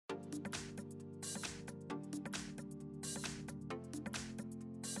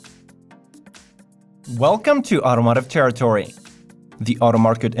Welcome to Automotive Territory. The auto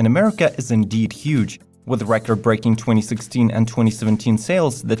market in America is indeed huge, with record-breaking 2016 and 2017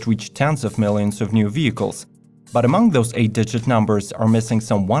 sales that reach tens of millions of new vehicles. But among those 8-digit numbers are missing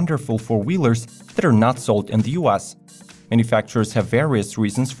some wonderful four-wheelers that are not sold in the US. Manufacturers have various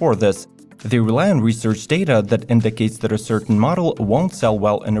reasons for this. They rely on research data that indicates that a certain model won't sell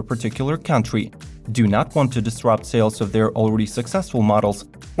well in a particular country, do not want to disrupt sales of their already successful models,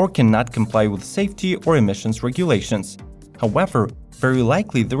 or cannot comply with safety or emissions regulations. However, very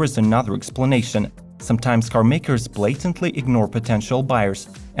likely there is another explanation. Sometimes car makers blatantly ignore potential buyers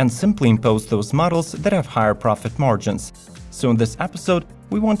and simply impose those models that have higher profit margins. So in this episode,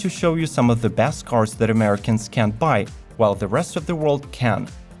 we want to show you some of the best cars that Americans can't buy, while the rest of the world can.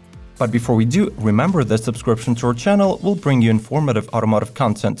 But before we do, remember that subscription to our channel will bring you informative automotive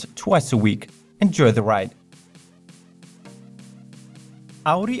content twice a week. Enjoy the ride!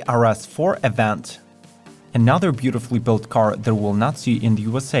 Audi RS4 Avant. Another beautifully built car that we'll not see in the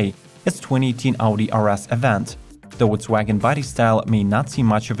USA is 2018 Audi RS Avant. Though its wagon body style may not seem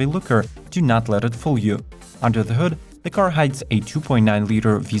much of a looker, do not let it fool you. Under the hood, the car hides a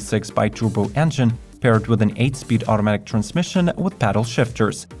 2.9-liter V6 bi-turbo engine paired with an 8-speed automatic transmission with paddle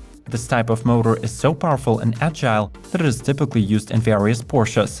shifters. This type of motor is so powerful and agile that it is typically used in various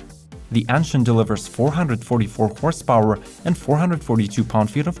Porsches. The engine delivers 444 horsepower and 442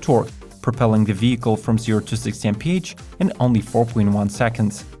 pound-feet of torque, propelling the vehicle from 0 to 60 mph in only 4.1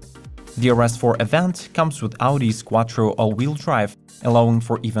 seconds. The RS4 Avant comes with Audi's Quattro all-wheel drive, allowing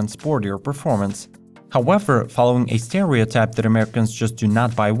for even sportier performance. However, following a stereotype that Americans just do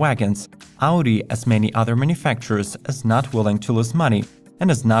not buy wagons, Audi, as many other manufacturers, is not willing to lose money and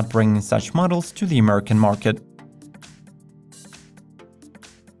is not bringing such models to the American market.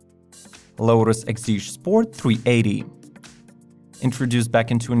 Lotus Exige Sport 380. Introduced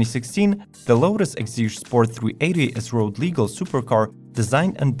back in 2016, the Lotus Exige Sport 380 is a road-legal supercar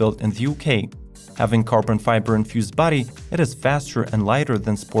designed and built in the UK. Having carbon fiber-infused body, it is faster and lighter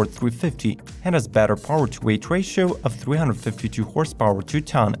than Sport 350 and has better power-to-weight ratio of 352 horsepower to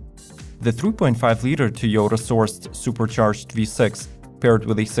ton. The 3.5-liter Toyota-sourced supercharged V6, paired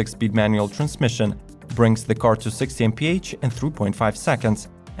with a 6-speed manual transmission, brings the car to 60 mph in 3.5 seconds,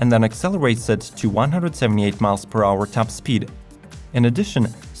 and then accelerates it to 178 miles per hour top speed. In addition,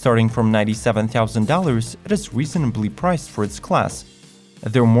 starting from $97,000, it is reasonably priced for its class.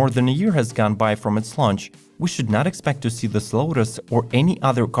 Though more than a year has gone by from its launch, we should not expect to see this Lotus or any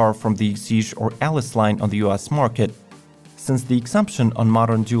other car from the Exige or Alice line on the US market, since the exemption on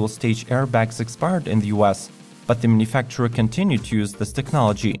modern dual-stage airbags expired in the US, but the manufacturer continued to use this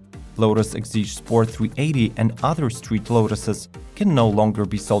technology. Lotus Exige Sport 380 and other street Lotuses can no longer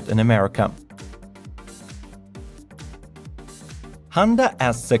be sold in America. Honda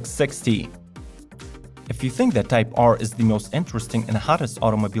S660. If you think that Type R is the most interesting and hottest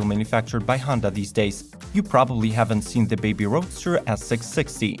automobile manufactured by Honda these days, you probably haven't seen the baby roadster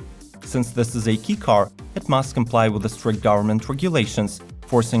S660. Since this is a key car, it must comply with the strict government regulations,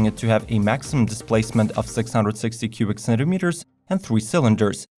 forcing it to have a maximum displacement of 660 cubic centimeters and 3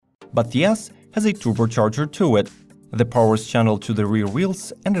 cylinders. But the S has a turbocharger to it. The power is channeled to the rear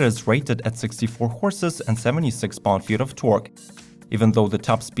wheels and it is rated at 64 horses and 76 pound-feet of torque. Even though the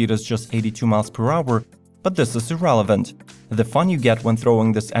top speed is just 82 miles per hour, but this is irrelevant. The fun you get when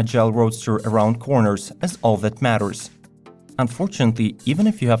throwing this agile roadster around corners is all that matters. Unfortunately, even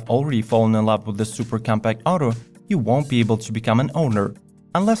if you have already fallen in love with this super compact auto, you won't be able to become an owner,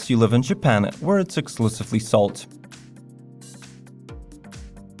 unless you live in Japan, where it's exclusively sold.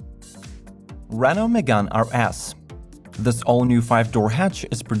 Renault Megane RS. This all-new 5-door hatch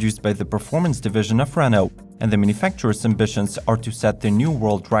is produced by the performance division of Renault, and the manufacturer's ambitions are to set the new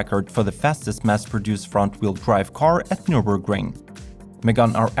world record for the fastest mass-produced front-wheel drive car at Nürburgring.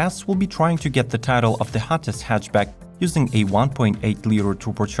 Megane RS will be trying to get the title of the hottest hatchback using a 1.8-liter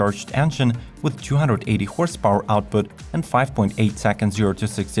turbocharged engine with 280 horsepower output and 5.8 seconds 0 to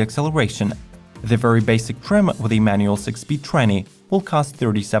 60 acceleration. The very basic trim with a manual 6-speed tranny will cost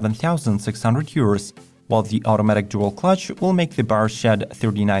 37,600 euros, while the automatic dual clutch will make the buyer shed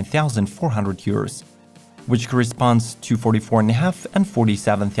 39,400 euros, which corresponds to 44.5 and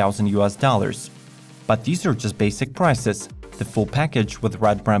 47,000 US dollars. But these are just basic prices. The full package with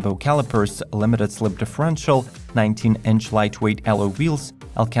red Brembo calipers, limited slip differential, 19-inch lightweight alloy wheels,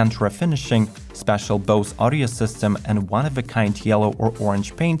 Alcantara finishing, special Bose audio system, and one-of-a-kind yellow or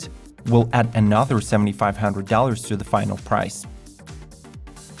orange paint will add another $7,500 to the final price.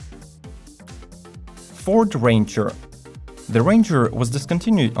 Ford Ranger. The Ranger was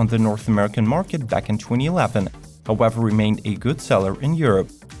discontinued on the North American market back in 2011, however remained a good seller in Europe.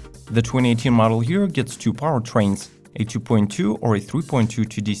 The 2018 model year gets two powertrains, a 2.2 or a 3.2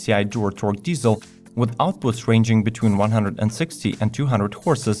 TDCi dual-torque diesel with outputs ranging between 160 and 200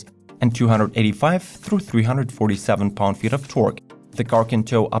 horses and 285 through 347 pound-feet of torque. The car can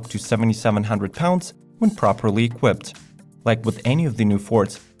tow up to 7,700 pounds when properly equipped. Like with any of the new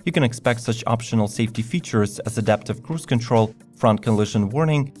Fords, you can expect such optional safety features as adaptive cruise control, front collision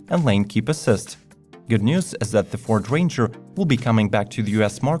warning, and lane keep assist. Good news is that the Ford Ranger will be coming back to the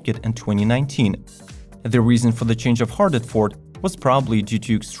US market in 2019. The reason for the change of heart at Ford was probably due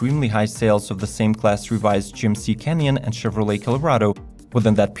to extremely high sales of the same class revised GMC Canyon and Chevrolet Colorado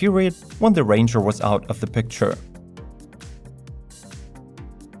within that period when the Ranger was out of the picture.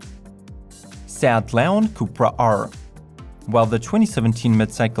 Seat Leon Cupra R. While the 2017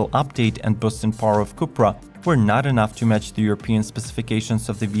 mid-cycle update and boost in power of Cupra were not enough to match the European specifications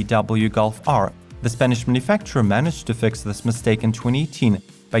of the VW Golf R, the Spanish manufacturer managed to fix this mistake in 2018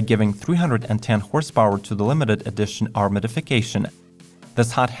 by giving 310 horsepower to the limited edition R modification.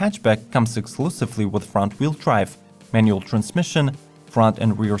 This hot hatchback comes exclusively with front-wheel drive, manual transmission, front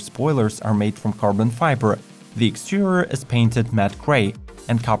and rear spoilers are made from carbon fiber, the exterior is painted matte gray,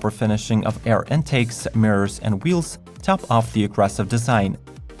 and copper finishing of air intakes, mirrors, and wheels top off the aggressive design.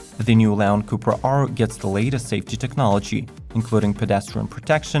 The new Leon Cupra R gets the latest safety technology, including pedestrian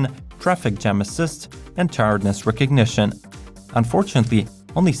protection, traffic jam assist, and tiredness recognition. Unfortunately,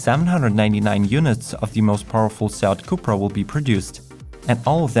 only 799 units of the most powerful Seat Cupra will be produced, and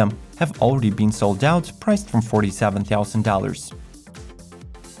all of them have already been sold out, priced from $47,000.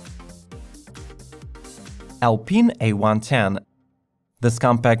 Alpine A110. This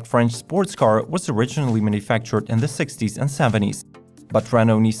compact French sports car was originally manufactured in the 60s and 70s, but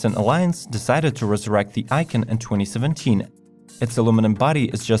Renault-Nissan Alliance decided to resurrect the icon in 2017. Its aluminum body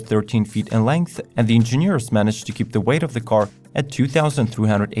is just 13 feet in length, and the engineers managed to keep the weight of the car at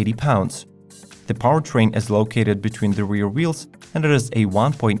 2,380 pounds. The powertrain is located between the rear wheels, and it is a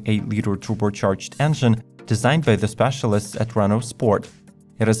 1.8-liter turbocharged engine designed by the specialists at Renault Sport.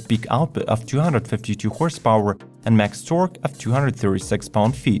 It has peak output of 252 horsepower and max torque of 236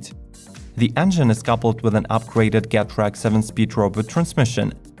 pound-feet. The engine is coupled with an upgraded Getrack 7-speed robot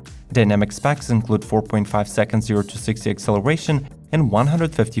transmission. Dynamic specs include 4.5-second 0-60 acceleration and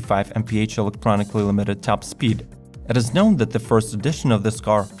 155 mph electronically limited top speed. It is known that the first edition of this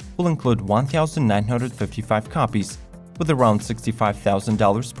car will include 1,955 copies, with around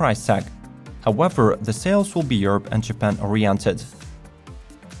 $65,000 price tag. However, the sales will be Europe and Japan oriented.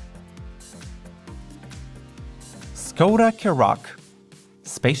 Skoda Karoq.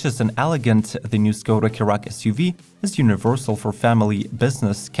 Spacious and elegant, the new Skoda Karoq SUV is universal for family,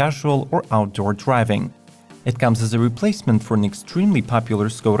 business, casual, or outdoor driving. It comes as a replacement for an extremely popular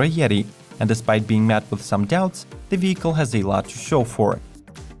Skoda Yeti, and despite being met with some doubts, the vehicle has a lot to show for it.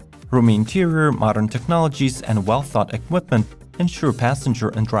 Roomy interior, modern technologies, and well-thought equipment ensure passenger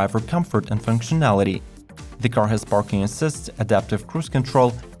and driver comfort and functionality. The car has parking assist, adaptive cruise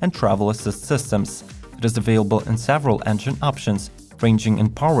control, and travel assist systems. It is available in several engine options, ranging in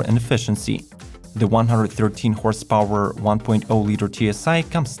power and efficiency. The 113 horsepower 1.0-liter TSI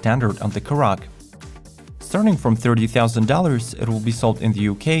comes standard on the Karoq. Starting from $30,000, it will be sold in the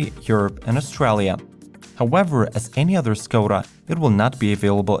UK, Europe, and Australia. However, as any other Skoda, it will not be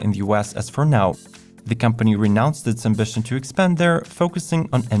available in the US as for now. The company renounced its ambition to expand there, focusing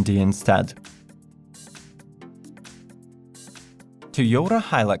on India instead. Toyota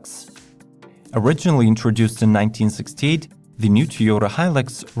Hilux. Originally introduced in 1968, the new Toyota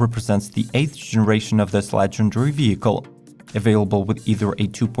Hilux represents the 8th generation of this legendary vehicle. Available with either a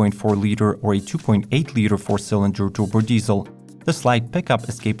 2.4-liter or a 2.8-liter four-cylinder turbo diesel, this light pickup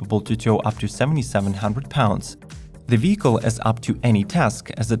is capable to tow up to 7,700 pounds. The vehicle is up to any task,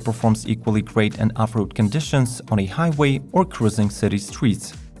 as it performs equally great in off-road conditions on a highway or cruising city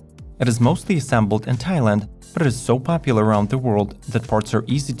streets. It is mostly assembled in Thailand, but it is so popular around the world that parts are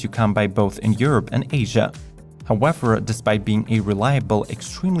easy to come by both in Europe and Asia. However, despite being a reliable,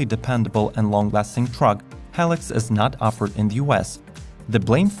 extremely dependable, and long-lasting truck, Hilux is not offered in the US. The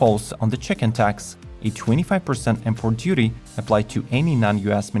blame falls on the chicken tax, a 25% import duty applied to any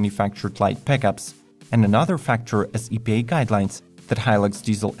non-US manufactured light pickups. And another factor is EPA guidelines that Hilux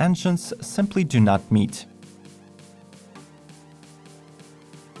diesel engines simply do not meet.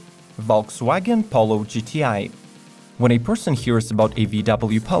 Volkswagen Polo GTI. When a person hears about a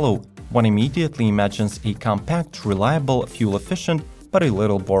VW Polo, one immediately imagines a compact, reliable, fuel-efficient, but a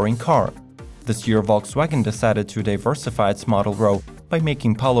little boring car. This year, Volkswagen decided to diversify its model row by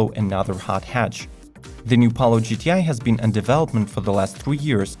making Polo another hot hatch. The new Polo GTI has been in development for the last 3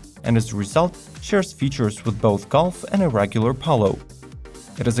 years, and as a result, shares features with both Golf and a regular Polo.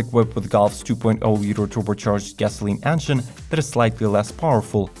 It is equipped with Golf's 2.0-liter turbocharged gasoline engine that is slightly less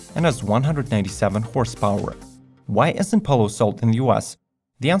powerful and has 197 horsepower. Why isn't Polo sold in the US?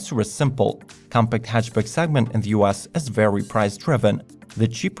 The answer is simple. Compact hatchback segment in the US is very price-driven. The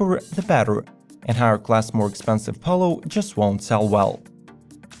cheaper, the better, and higher-class, more expensive Polo just won't sell well.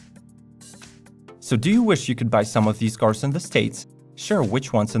 So do you wish you could buy some of these cars in the States? Share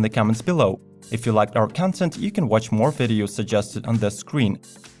which ones in the comments below. If you liked our content, you can watch more videos suggested on this screen.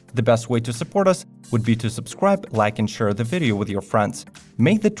 The best way to support us would be to subscribe, like and share the video with your friends.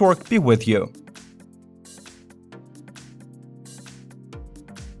 May the torque be with you!